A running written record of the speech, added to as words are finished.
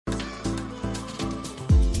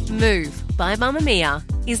Move by Mamma Mia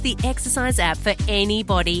is the exercise app for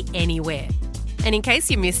anybody, anywhere. And in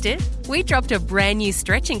case you missed it, we dropped a brand new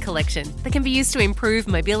stretching collection that can be used to improve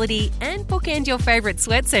mobility and bookend your favourite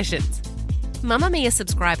sweat sessions. Mamma Mia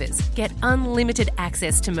subscribers get unlimited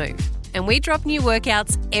access to Move, and we drop new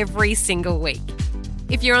workouts every single week.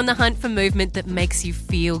 If you're on the hunt for movement that makes you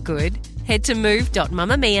feel good, head to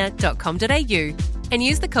move.mamamia.com.au and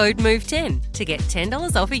use the code MOVE10 to get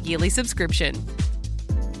 $10 off a yearly subscription.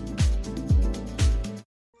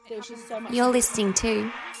 You're listening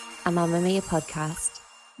to a Mamma Mia podcast.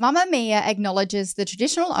 Mamma Mia acknowledges the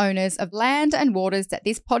traditional owners of land and waters that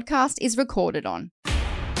this podcast is recorded on.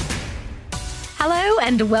 Hello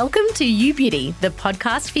and welcome to You Beauty, the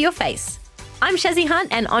podcast for your face. I'm Shazzy Hunt,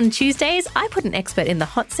 and on Tuesdays, I put an expert in the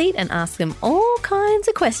hot seat and ask them all kinds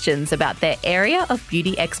of questions about their area of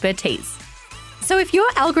beauty expertise. So if your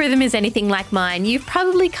algorithm is anything like mine, you've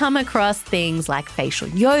probably come across things like facial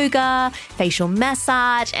yoga, facial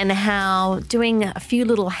massage, and how doing a few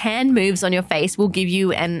little hand moves on your face will give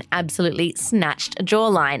you an absolutely snatched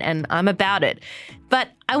jawline, and I'm about it. But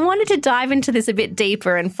I wanted to dive into this a bit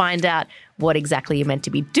deeper and find out what exactly you're meant to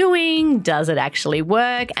be doing, does it actually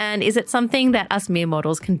work, and is it something that us mere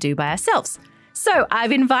mortals can do by ourselves? So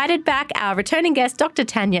I've invited back our returning guest, Dr.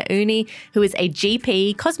 Tanya Uni, who is a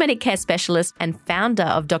GP, cosmetic care specialist and founder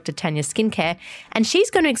of Dr. Tanya Skincare, and she's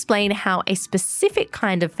going to explain how a specific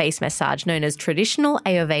kind of face massage known as traditional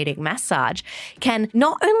Ayurvedic massage can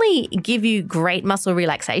not only give you great muscle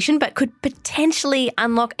relaxation, but could potentially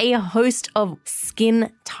unlock a host of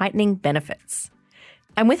skin tightening benefits.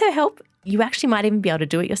 And with her help, you actually might even be able to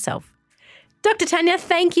do it yourself. Dr. Tanya,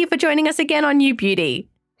 thank you for joining us again on You Beauty.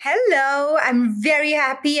 Hello, I'm very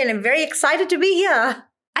happy and I'm very excited to be here.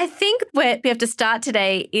 I think where we have to start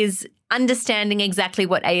today is understanding exactly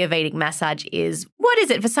what Ayurvedic massage is. What is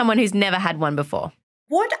it for someone who's never had one before?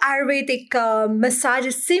 What Ayurvedic massage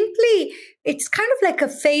is simply, it's kind of like a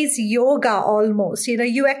face yoga almost. You know,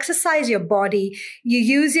 you exercise your body, you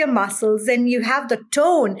use your muscles, and you have the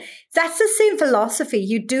tone. That's the same philosophy.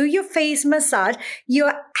 You do your face massage,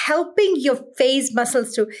 you're helping your face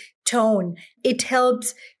muscles to tone. It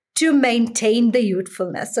helps to maintain the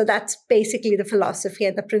youthfulness. So that's basically the philosophy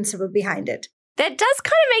and the principle behind it. That does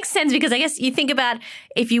kind of make sense, because I guess you think about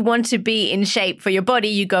if you want to be in shape for your body,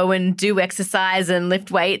 you go and do exercise and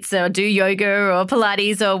lift weights or do yoga or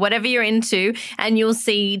Pilates or whatever you're into, and you'll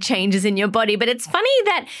see changes in your body. But it's funny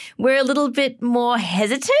that we're a little bit more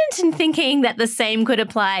hesitant in thinking that the same could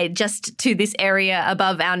apply just to this area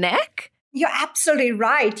above our neck. You're absolutely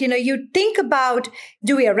right. You know, you think about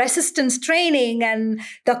doing a resistance training and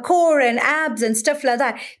the core and abs and stuff like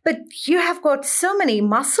that, but you have got so many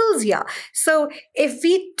muscles here. So if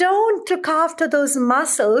we don't look after those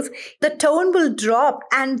muscles, the tone will drop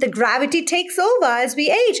and the gravity takes over as we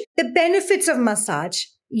age. The benefits of massage.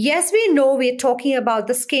 Yes, we know we're talking about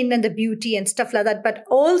the skin and the beauty and stuff like that, but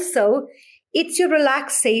also it's your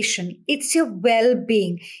relaxation. It's your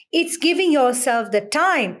well-being. It's giving yourself the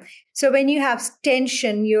time. So when you have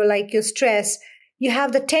tension, you're stress, you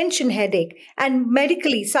have the tension headache, and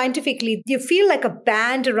medically, scientifically, you feel like a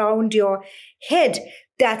band around your head.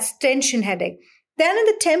 That's tension headache. Then in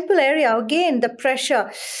the temple area, again, the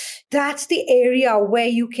pressure, that's the area where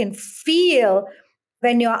you can feel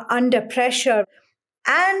when you're under pressure.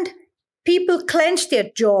 And people clench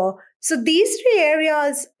their jaw. So these three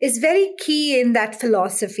areas is very key in that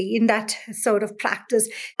philosophy, in that sort of practice.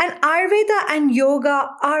 And Ayurveda and yoga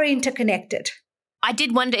are interconnected. I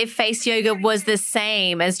did wonder if face yoga was the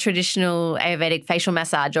same as traditional Ayurvedic facial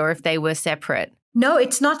massage or if they were separate. No,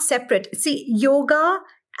 it's not separate. See, yoga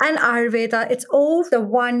and Ayurveda, it's all the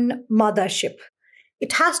one mothership.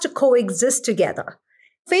 It has to coexist together.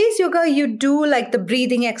 Face yoga, you do like the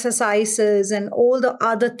breathing exercises and all the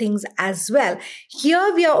other things as well.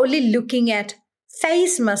 Here we are only looking at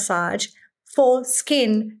face massage for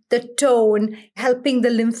skin, the tone, helping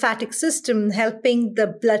the lymphatic system, helping the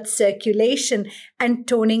blood circulation and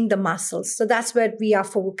toning the muscles. So that's what we are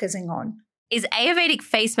focusing on. Is Ayurvedic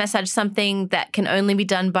face massage something that can only be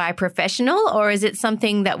done by a professional, or is it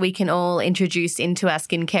something that we can all introduce into our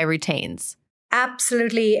skincare routines?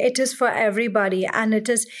 Absolutely. It is for everybody. And it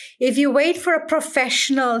is, if you wait for a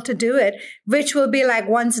professional to do it, which will be like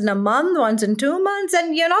once in a month, once in 2 months,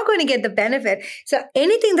 and you're not going to get the benefit. So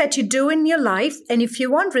anything that you do in your life, and if you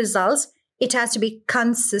want results, it has to be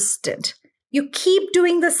consistent. You keep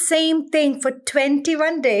doing the same thing for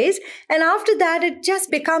 21 days. And after that, it just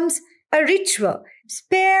becomes a ritual.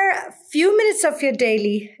 Spare a few minutes of your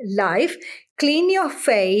daily life, clean your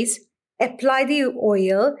face, apply the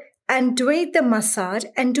oil, and do it the massage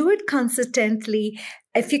and do it consistently.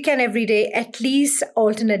 if you can every day, at least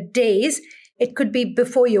alternate days. It could be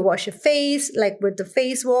before you wash your face, like with the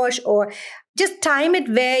face wash, or just time it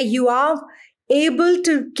where you are able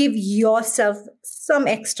to give yourself some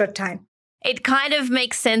extra time. It kind of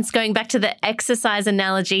makes sense going back to the exercise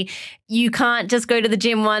analogy. You can't just go to the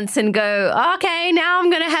gym once and go, okay, now I'm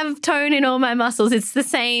going to have tone in all my muscles. It's the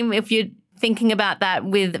same if you're thinking about that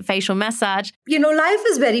with facial massage. Life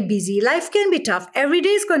is very busy. Life can be tough. Every day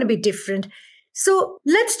is going to be different. So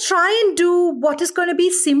let's try and do what is going to be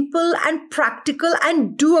simple and practical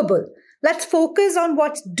and doable. Let's focus on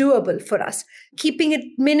what's doable for us, keeping it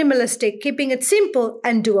minimalistic, keeping it simple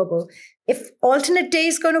and doable. If alternate day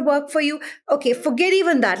is going to work for you, okay, forget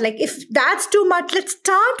even that. Like if that's too much, let's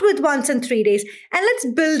start with once in 3 days and let's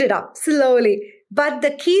build it up slowly. But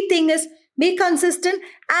the key thing is be consistent.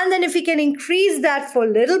 And then if we can increase that for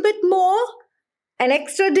a little bit more, an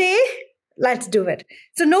extra day, let's do it.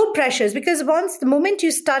 So no pressures, because the moment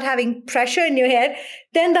you start having pressure in your head,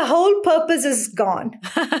 then the whole purpose is gone.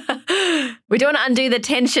 We don't want to undo the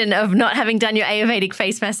tension of not having done your Ayurvedic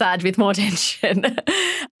face massage with more tension.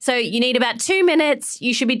 So you need about 2 minutes.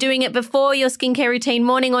 You should be doing it before your skincare routine,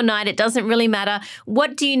 morning or night. It doesn't really matter.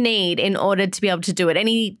 What do you need in order to be able to do it?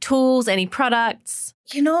 Any tools, any products?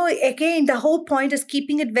 Again, the whole point is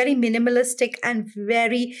keeping it very minimalistic and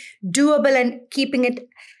very doable and keeping it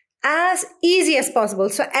as easy as possible.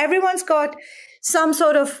 So everyone's got some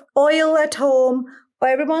sort of oil at home, or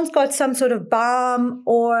everyone's got some sort of balm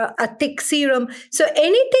or a thick serum. So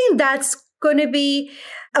anything that's going to be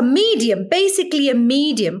basically a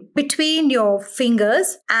medium between your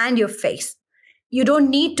fingers and your face. You don't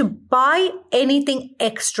need to buy anything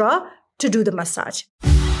extra to do the massage.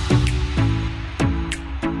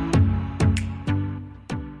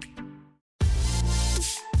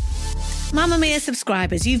 Mamamia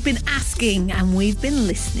subscribers, you've been asking and we've been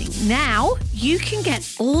listening. Now you can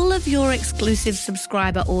get all of your exclusive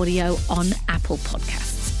subscriber audio on Apple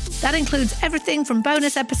Podcasts. That includes everything from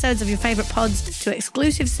bonus episodes of your favourite pods to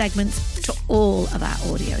exclusive segments to all of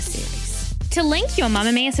our audio series. To link your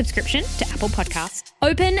Mamamia subscription to Apple Podcasts,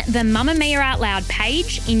 open the Mamamia Out Loud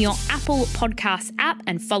page in your Apple Podcasts app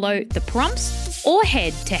and follow the prompts, or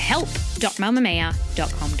head to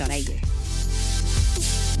help.mamamia.com.au.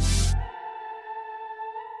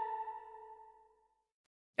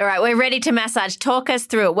 All right, we're ready to massage. Talk us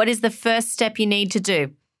through it. What is the first step you need to do?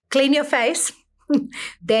 Clean your face.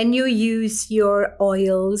 Then you use your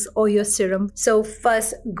oils or your serum. So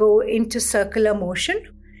first go into circular motion.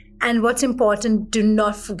 And what's important, do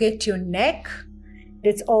not forget your neck.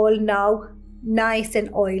 It's all now nice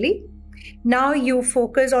and oily. Now you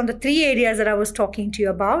focus on the 3 areas that I was talking to you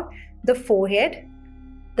about: the forehead,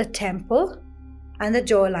 the temple, and the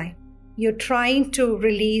jawline. You're trying to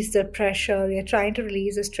release the pressure, you're trying to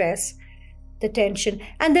release the stress, the tension.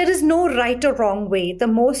 And there is no right or wrong way. The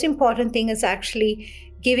most important thing is actually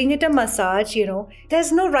giving it a massage,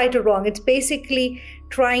 There's no right or wrong. It's basically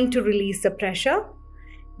trying to release the pressure,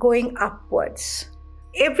 going upwards.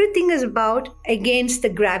 Everything is about against the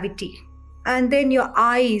gravity. And then your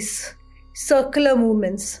eyes, circular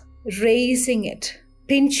movements, raising it,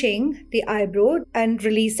 pinching the eyebrow and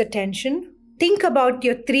release the tension. Think about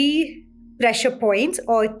your 3 pressure points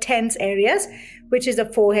or tense areas, which is the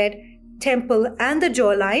forehead, temple, and the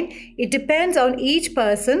jawline. It depends on each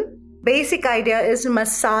person. Basic idea is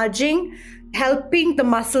massaging, helping the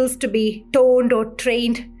muscles to be toned or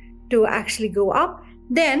trained to actually go up.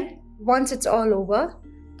 Then, once it's all over,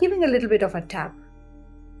 giving a little bit of a tap.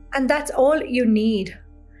 And that's all you need.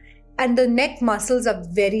 And the neck muscles are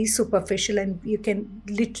very superficial, and you can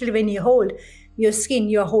literally, when you hold your skin,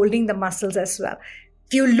 you're holding the muscles as well.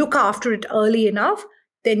 If you look after it early enough,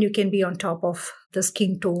 then you can be on top of the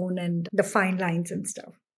skin tone and the fine lines and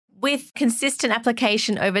stuff. With consistent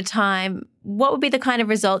application over time, what would be the kind of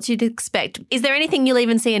results you'd expect? Is there anything you'll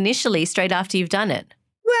even see initially straight after you've done it?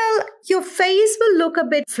 Well, your face will look a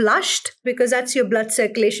bit flushed because that's your blood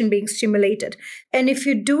circulation being stimulated. And if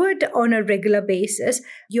you do it on a regular basis,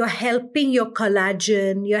 you're helping your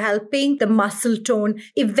collagen, you're helping the muscle tone.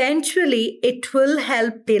 Eventually, it will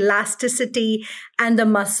help the elasticity and the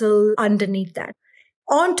muscle underneath that.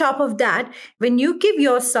 On top of that, when you give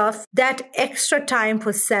yourself that extra time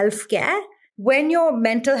for self-care, when your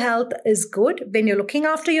mental health is good, when you're looking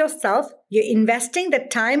after yourself, you're investing the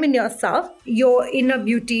time in yourself, your inner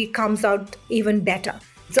beauty comes out even better.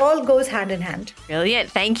 It all goes hand in hand.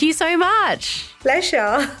 Brilliant. Thank you so much.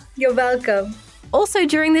 Pleasure. You're welcome. Also,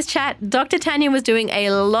 during this chat, Dr. Tanya was doing a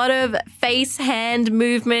lot of face hand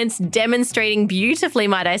movements, demonstrating beautifully,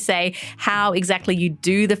 might I say, how exactly you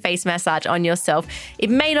do the face massage on yourself. It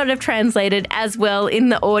may not have translated as well in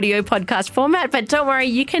the audio podcast format, but don't worry,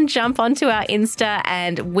 you can jump onto our Insta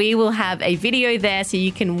and we will have a video there so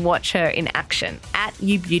you can watch her in action at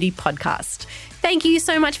You Beauty Podcast. Thank you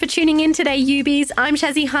so much for tuning in today, Ubies. I'm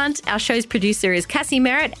Shazzy Hunt. Our show's producer is Cassie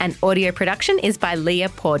Merritt and audio production is by Leah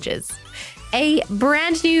Porges. A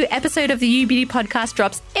brand new episode of the You Beauty Podcast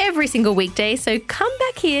drops every single weekday, so come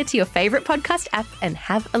back here to your favourite podcast app and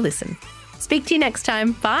have a listen. Speak to you next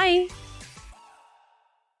time. Bye.